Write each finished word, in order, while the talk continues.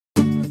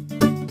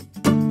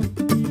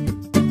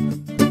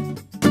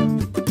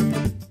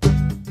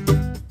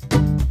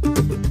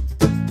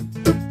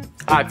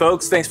Hi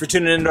folks, thanks for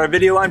tuning into our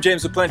video. I'm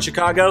James with Plant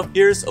Chicago.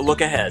 Here's a look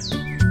ahead.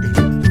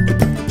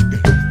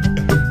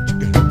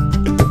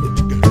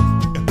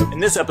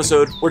 In this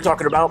episode, we're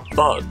talking about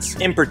bugs.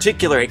 In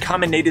particular, a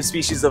common native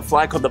species of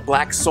fly called the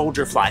black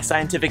soldier fly,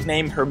 scientific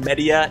name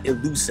Hermetia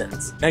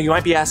illucens. Now you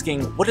might be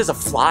asking, what does a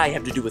fly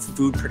have to do with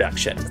food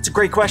production? That's a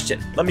great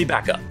question. Let me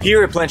back up.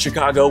 Here at Plant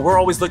Chicago, we're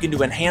always looking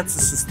to enhance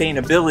the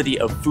sustainability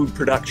of food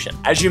production.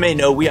 As you may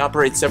know, we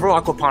operate several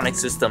aquaponics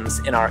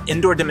systems in our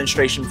indoor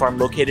demonstration farm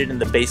located in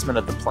the basement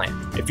of the plant.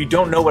 If you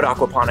don't know what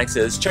aquaponics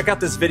is, check out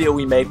this video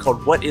we made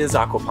called What is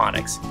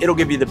Aquaponics? It'll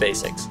give you the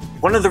basics.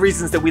 One of the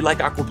reasons that we like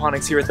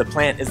aquaponics here at the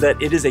plant is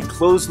that it is a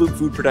closed-loop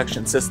food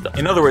production system.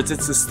 In other words,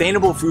 it's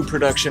sustainable food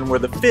production where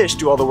the fish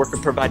do all the work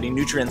of providing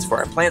nutrients for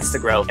our plants to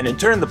grow, and in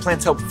turn, the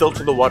plants help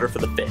filter the water for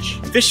the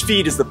fish. Fish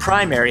feed is the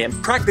primary and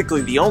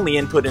practically the only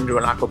input into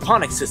an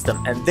aquaponics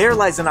system, and there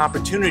lies an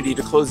opportunity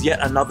to close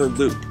yet another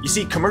loop. You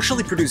see,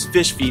 commercially produced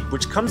fish feed,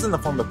 which comes in the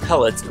form of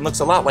pellets and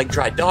looks a lot like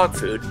dry dog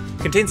food,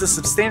 contains a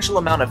substantial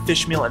amount of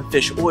fish meal and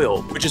fish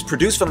oil, which is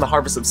produced from the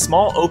harvest of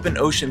small open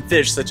ocean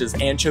fish such as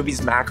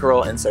anchovies,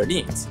 mackerel, and sardines.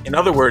 In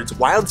other words,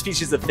 wild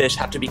species of fish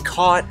have to be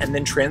caught and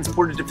then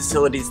transported to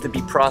facilities to be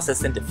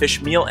processed into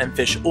fish meal and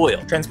fish oil.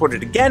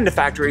 Transported again to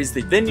factories, they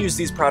then use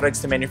these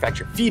products to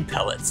manufacture feed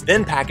pellets,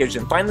 then packaged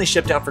and finally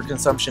shipped out for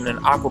consumption in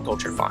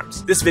aquaculture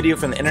farms. This video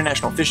from the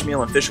International Fish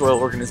Meal and Fish Oil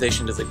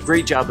Organization does a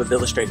great job of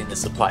illustrating the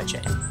supply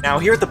chain. Now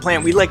here at the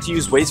plant, we like to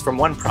use waste from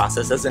one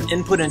process as an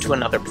input into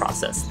another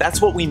process. That's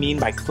what we mean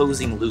by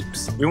closing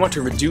loops. We want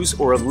to reduce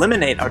or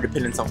eliminate our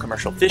dependence on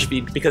commercial fish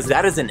feed because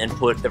that is an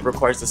input that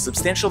requires a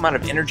substantial amount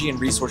of energy and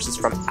resources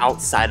from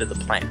outside of the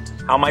plant.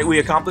 How might we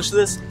accomplish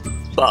this?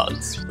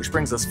 Bugs, which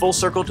brings us full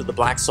circle to the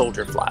black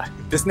soldier fly.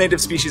 This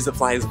native species of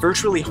fly is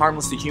virtually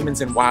harmless to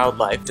humans and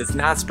wildlife, does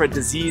not spread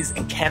disease,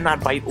 and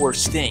cannot bite or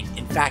sting.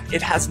 In fact,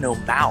 it has no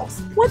mouth.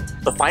 What?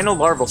 The final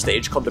larval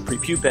stage, called the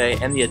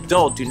prepupae, and the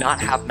adult do not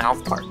have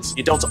mouth parts.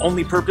 The adult's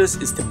only purpose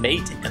is to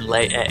mate and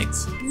lay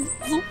eggs.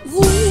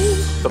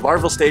 The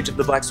larval stage of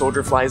the black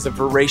soldier fly is a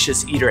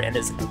voracious eater and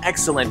is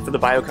excellent for the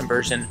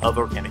bioconversion of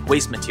organic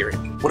waste material.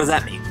 What does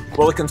that mean?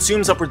 Well, it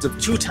consumes upwards of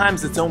 2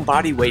 times its own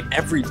body weight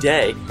every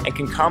day and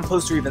can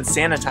compost or even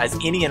sanitize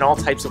any and all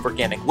types of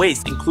organic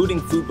waste, including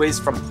food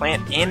waste from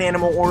plant and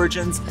animal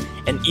origins,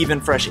 and even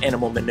fresh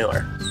animal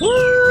manure.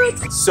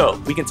 What? So,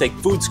 we can take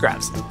food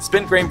scraps,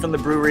 spent grain from the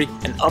brewery,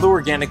 and other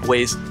organic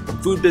waste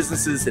from food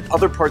businesses in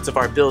other parts of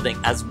our building,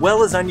 as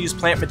well as unused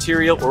plant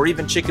material or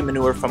even chicken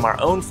manure from our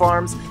own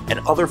farms and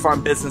other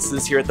farm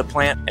businesses here at the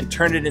plant, and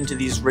turn it into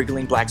these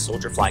wriggling black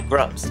soldier fly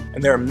grubs.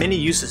 And there are many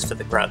uses for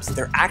the grubs.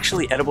 They're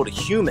actually edible to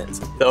humans,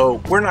 though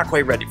we're not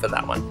quite ready for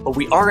that one. But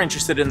we are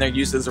interested in their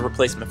use as a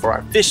replacement for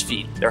our fish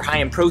feed. They're high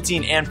in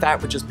protein and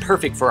fat, which is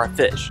perfect for our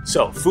fish.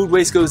 So food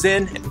waste goes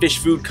in and fish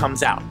food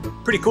comes out.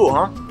 Pretty cool,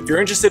 huh? If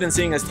you're interested in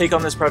seeing us take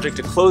on this project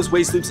to close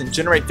waste loops and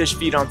generate fish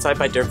feed on site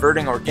by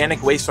diverting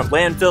organic waste from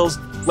landfills,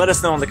 let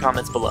us know in the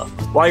comments below.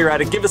 While you're at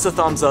it, give us a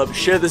thumbs up,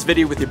 share this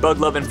video with your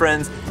bug-loving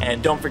friends,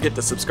 and don't forget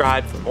to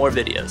subscribe for more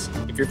videos.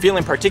 If you're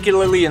feeling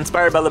particularly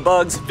inspired by the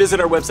bugs, visit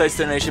our website's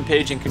donation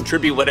page and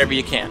contribute whatever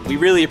you can. We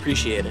really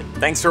appreciate it.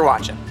 Thanks for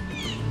watching.